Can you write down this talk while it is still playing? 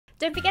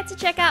Don't forget to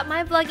check out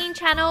my vlogging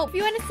channel if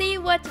you want to see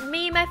what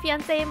me, my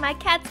fiance, and my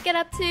cats get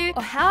up to,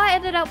 or how I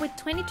ended up with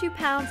 22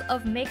 pounds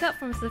of makeup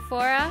from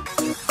Sephora.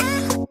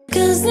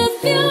 Cause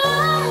if you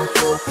want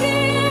to be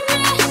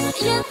me,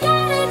 you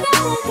gotta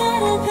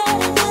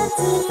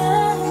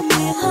love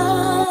me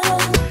hard.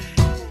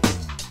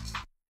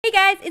 Hey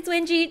guys, it's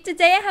Wengie.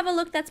 Today I have a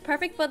look that's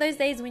perfect for those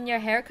days when your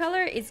hair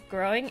color is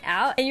growing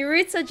out and your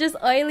roots are just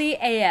oily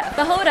AF.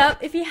 But hold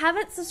up, if you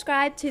haven't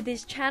subscribed to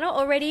this channel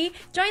already,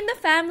 join the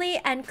family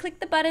and click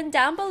the button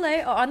down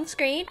below or on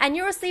screen and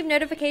you'll receive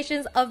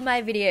notifications of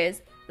my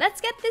videos.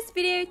 Let's get this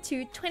video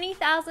to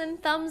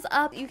 20,000 thumbs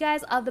up. You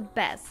guys are the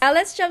best. Now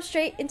let's jump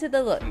straight into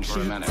the look.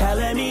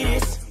 Telling me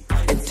this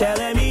and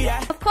telling me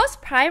that. Of course,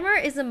 primer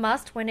is a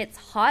must when it's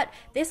hot.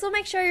 This will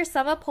make sure your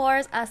summer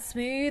pores are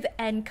smooth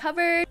and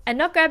covered and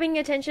not grabbing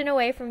your attention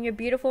away from your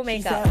beautiful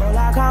makeup.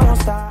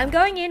 I'm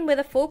going in with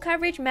a full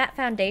coverage matte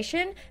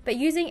foundation, but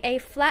using a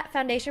flat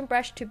foundation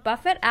brush to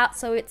buff it out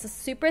so it's a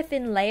super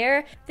thin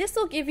layer. This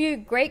will give you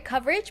great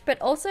coverage, but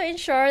also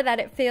ensure that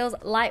it feels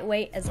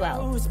lightweight as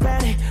well.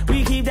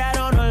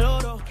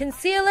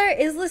 Concealer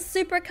is the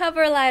super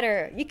cover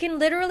lighter. You can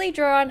literally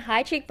draw on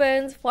high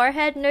cheekbones,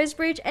 forehead, nose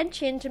bridge, and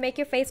chin to make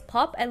your face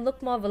pop and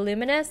look more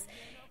voluminous.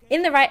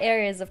 In the right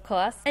areas, of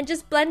course. And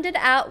just blend it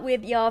out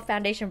with your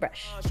foundation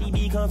brush.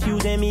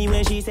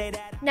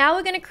 Now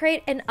we're going to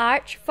create an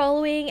arch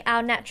following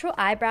our natural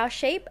eyebrow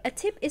shape. A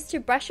tip is to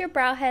brush your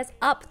brow hairs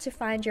up to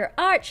find your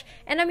arch.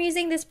 And I'm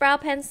using this brow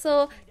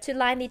pencil to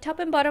line the top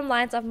and bottom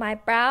lines of my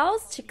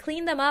brows to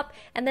clean them up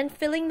and then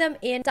filling them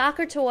in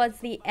darker towards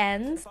the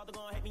ends.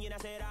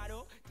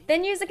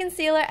 Then use a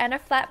concealer and a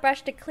flat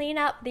brush to clean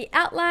up the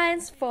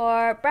outlines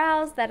for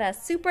brows that are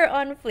super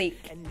on fleek.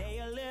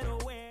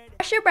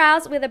 Brush your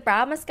brows with a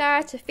brow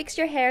mascara to fix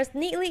your hairs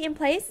neatly in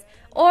place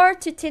or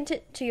to tint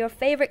it to your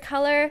favorite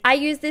color. I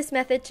use this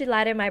method to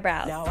lighten my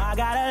brows.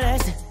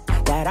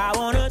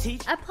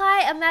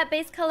 Apply a matte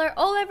base color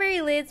all over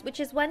your lids, which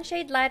is one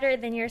shade lighter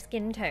than your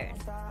skin tone.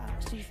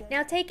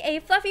 Now take a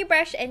fluffy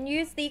brush and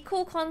use the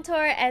Cool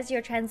Contour as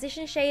your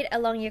transition shade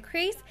along your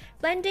crease,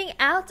 blending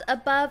out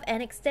above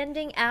and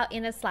extending out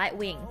in a slight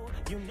wing.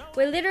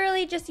 We're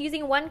literally just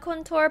using one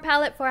contour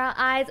palette for our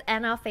eyes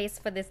and our face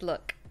for this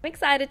look. I'm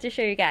excited to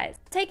show you guys.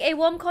 Take a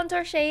warm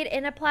contour shade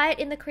and apply it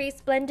in the crease,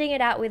 blending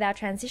it out with our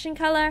transition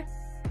color.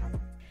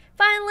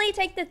 Finally,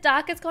 take the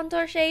darkest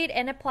contour shade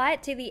and apply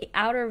it to the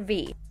outer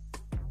V.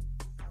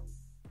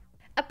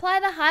 Apply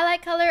the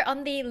highlight color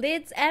on the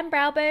lids and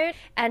brow bone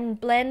and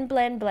blend,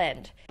 blend,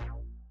 blend.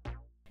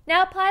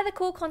 Now apply the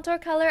Cool Contour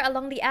color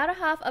along the outer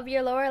half of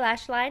your lower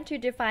lash line to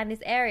define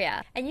this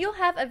area. And you'll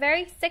have a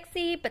very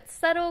sexy but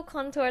subtle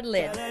contoured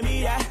lid.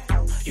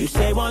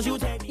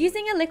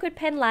 Using a liquid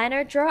pen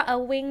liner, draw a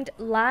winged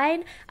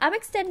line. I'm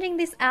extending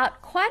this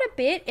out quite a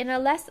bit in a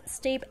less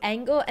steep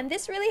angle, and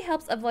this really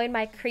helps avoid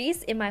my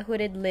crease in my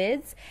hooded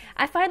lids.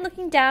 I find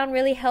looking down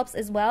really helps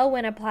as well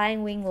when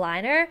applying wing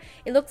liner.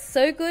 It looks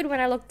so good when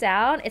I look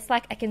down. It's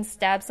like I can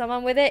stab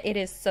someone with it. It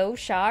is so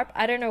sharp.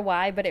 I don't know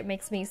why, but it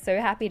makes me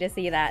so happy to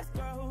see that.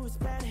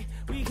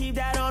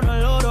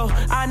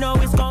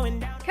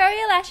 Curl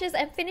your lashes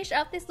and finish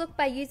up this look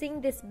by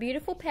using this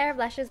beautiful pair of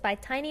lashes by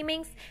Tiny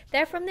Minx.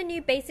 They're from the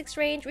new Basics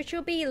range, which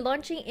will be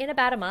launching in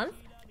about a month.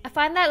 I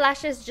find that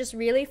lashes just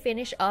really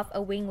finish off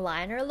a wing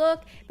liner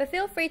look, but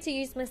feel free to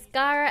use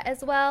mascara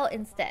as well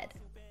instead.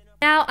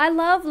 Now, I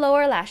love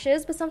lower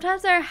lashes, but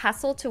sometimes they're a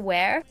hassle to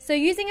wear. So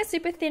using a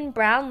super thin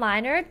brown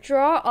liner,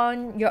 draw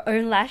on your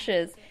own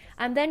lashes.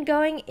 I'm then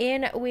going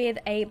in with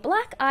a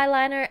black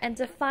eyeliner and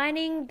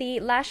defining the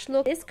lash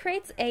look. This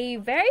creates a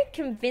very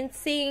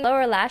convincing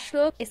lower lash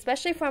look,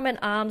 especially from an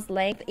arm's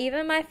length.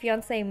 Even my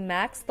fiance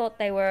Max thought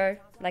they were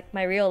like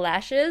my real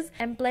lashes.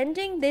 And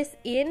blending this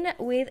in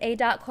with a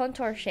dark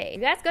contour shade.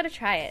 You guys gotta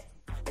try it.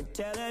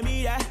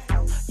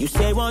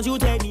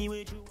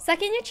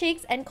 Suck in your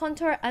cheeks and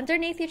contour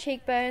underneath your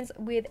cheekbones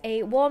with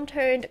a warm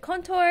toned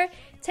contour.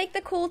 Take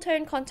the cool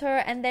tone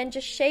contour and then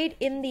just shade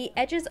in the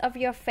edges of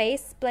your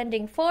face,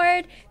 blending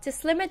forward to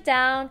slim it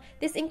down.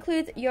 This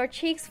includes your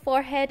cheeks,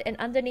 forehead, and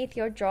underneath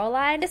your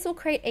jawline. This will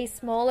create a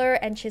smaller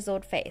and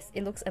chiseled face.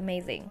 It looks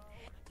amazing.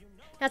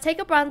 Now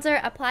take a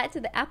bronzer, apply it to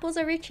the apples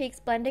of your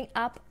cheeks, blending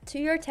up to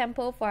your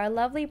temple for a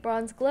lovely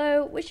bronze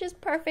glow, which is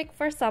perfect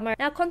for summer.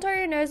 Now contour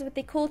your nose with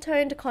the cool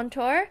toned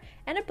contour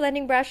and a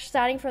blending brush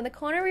starting from the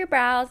corner of your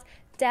brows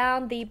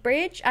down the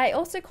bridge. I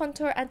also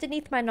contour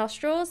underneath my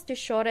nostrils to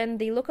shorten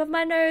the look of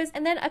my nose,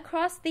 and then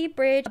across the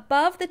bridge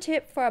above the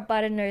tip for a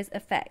button nose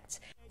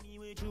effect.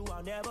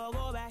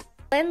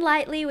 Blend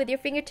lightly with your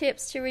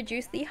fingertips to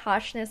reduce the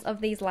harshness of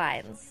these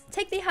lines.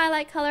 Take the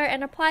highlight color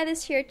and apply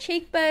this to your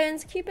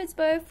cheekbones, cupid's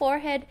bow,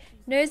 forehead,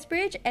 nose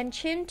bridge, and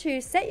chin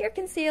to set your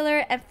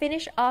concealer and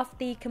finish off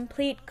the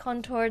complete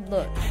contoured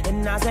look.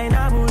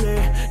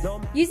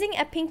 Using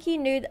a pinky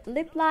nude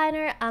lip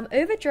liner, I'm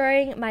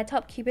overdrawing my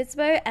top cupid's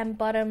bow and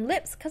bottom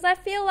lips because I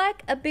feel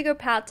like a bigger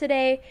pout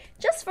today,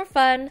 just for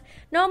fun.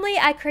 Normally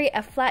I create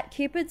a flat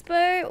cupid's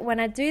bow when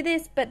I do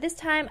this, but this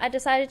time I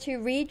decided to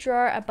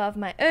redraw above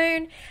my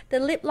own. The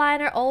lip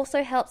liner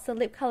also helps the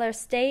lip color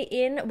stay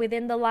in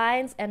within the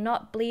lines and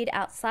not bleed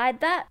outside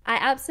that. I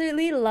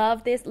absolutely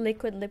love this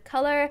liquid lip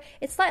color.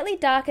 It's slightly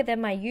darker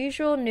than my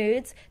usual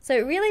nudes, so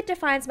it really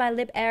defines my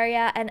lip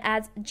area and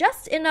adds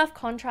just enough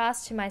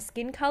contrast to my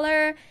skin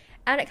color.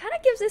 And it kind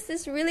of gives us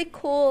this really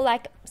cool,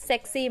 like,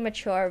 sexy,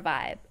 mature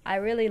vibe. I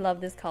really love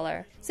this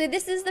color. So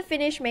this is the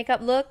finished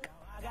makeup look.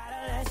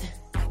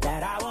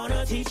 That I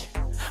wanna teach.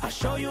 I'll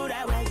show you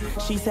that way.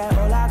 She said,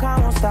 hola,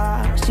 como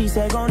esta? She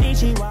said,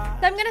 konnichiwa.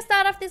 So I'm going to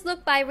start off this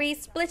look by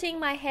re-splitting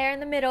my hair in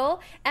the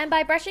middle and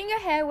by brushing your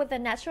hair with a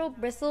natural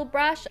bristle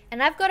brush.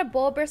 And I've got a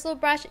ball bristle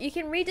brush. You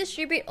can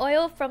redistribute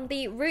oil from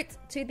the roots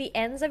to the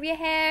ends of your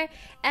hair,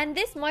 and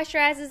this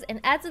moisturizes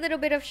and adds a little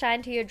bit of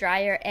shine to your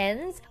drier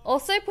ends.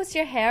 Also puts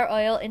your hair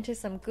oil into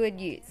some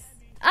good use.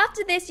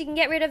 After this, you can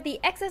get rid of the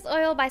excess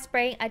oil by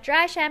spraying a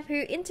dry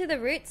shampoo into the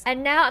roots.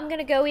 And now I'm going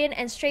to go in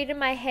and straighten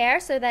my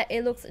hair so that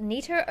it looks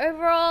neater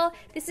overall.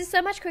 This is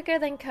so much quicker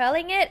than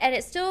curling it, and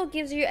it still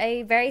gives you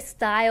a very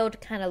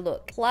styled kind of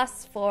look.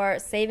 Plus, for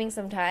saving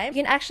some time,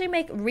 you can actually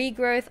make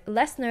regrowth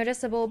less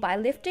noticeable by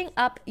lifting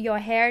up your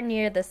hair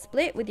near the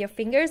split with your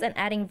fingers and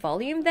adding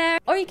volume there.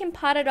 Or you can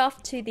part it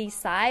off to the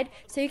side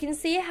so you can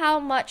see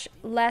how much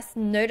less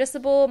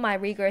noticeable my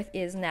regrowth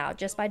is now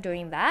just by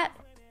doing that.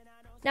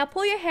 Now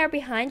pull your hair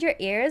behind your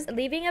ears,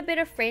 leaving a bit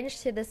of fringe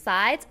to the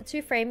sides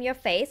to frame your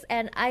face,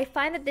 and I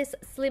find that this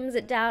slims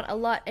it down a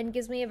lot and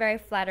gives me a very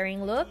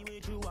flattering look.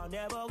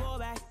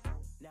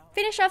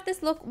 Finish off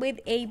this look with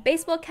a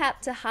baseball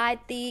cap to hide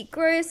the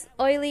gross,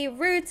 oily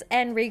roots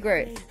and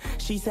regrowth.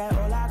 She said,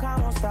 hola,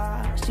 como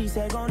esta? She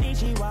said,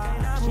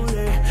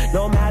 konnichiwa.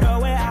 No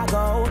matter where I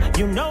go,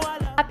 you know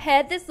I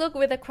paired this look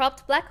with a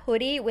cropped black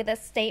hoodie with a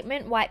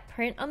statement white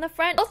print on the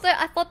front. Also,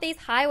 I thought these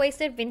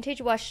high-waisted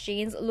vintage wash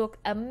jeans look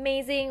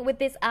amazing with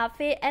this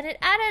outfit, and it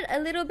added a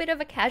little bit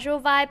of a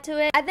casual vibe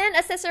to it. I then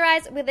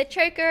accessorized with a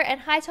choker and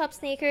high-top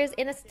sneakers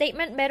in a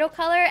statement metal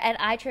color, and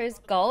I chose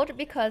gold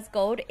because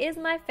gold is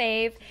my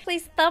fave.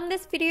 Please thumb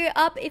this video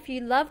up if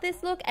you love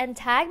this look and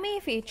tag me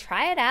if you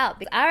try it out,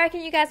 because I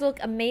reckon you guys look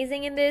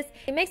amazing in this.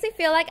 It makes me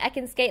feel like I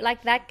can skate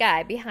like that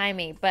guy behind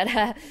me,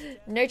 but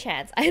no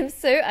chance. I am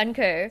so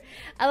unco.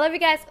 I love you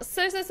guys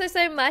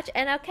so much,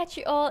 and I'll catch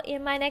you all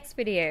in my next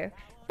video.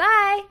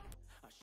 Bye!